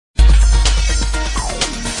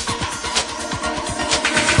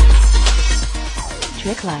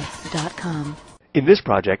TrickLife.com. In this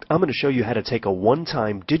project, I'm going to show you how to take a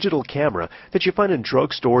one-time digital camera that you find in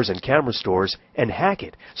drugstores and camera stores and hack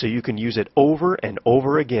it so you can use it over and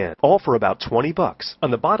over again, all for about 20 bucks. On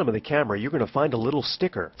the bottom of the camera, you're going to find a little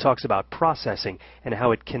sticker that talks about processing and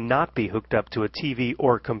how it cannot be hooked up to a TV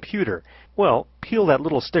or computer. Well, peel that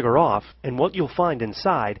little sticker off, and what you'll find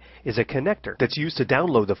inside is a connector that's used to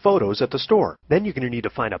download the photos at the store. Then you're going to need to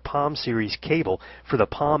find a Palm Series cable for the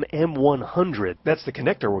Palm M100. That's the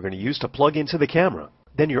connector we're going to use to plug into the camera.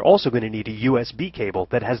 Then you're also going to need a USB cable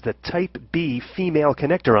that has the Type B female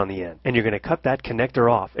connector on the end. And you're going to cut that connector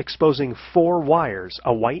off, exposing 4 wires,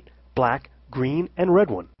 a white, black, green, and red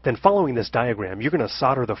one. Then following this diagram, you're going to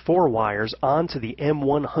solder the 4 wires onto the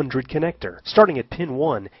M100 connector. Starting at pin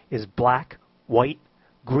 1 is black, white,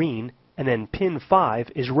 green, and then pin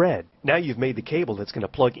 5 is red. Now you've made the cable that's going to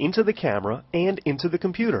plug into the camera and into the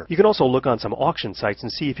computer. You can also look on some auction sites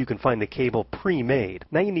and see if you can find the cable pre-made.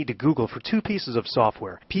 Now you need to Google for 2 pieces of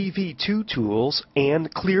software, PV2 Tools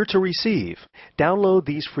and Clear to Receive. Download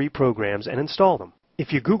these free programs and install them.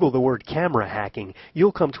 If you Google the word camera hacking,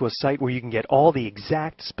 you'll come to a site where you can get all the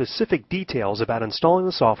exact specific details about installing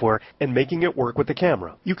the software and making it work with the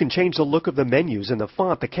camera. You can change the look of the menus and the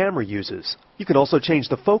font the camera uses. You can also change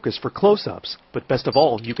the focus for close-ups. But best of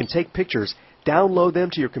all, you can take pictures, download them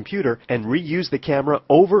to your computer, and reuse the camera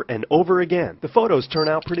over and over again. The photos turn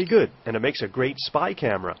out pretty good, and it makes a great spy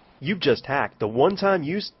camera. You've just hacked the one-time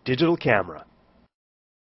use digital camera.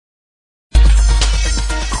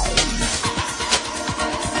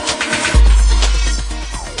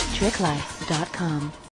 TrickLife.com.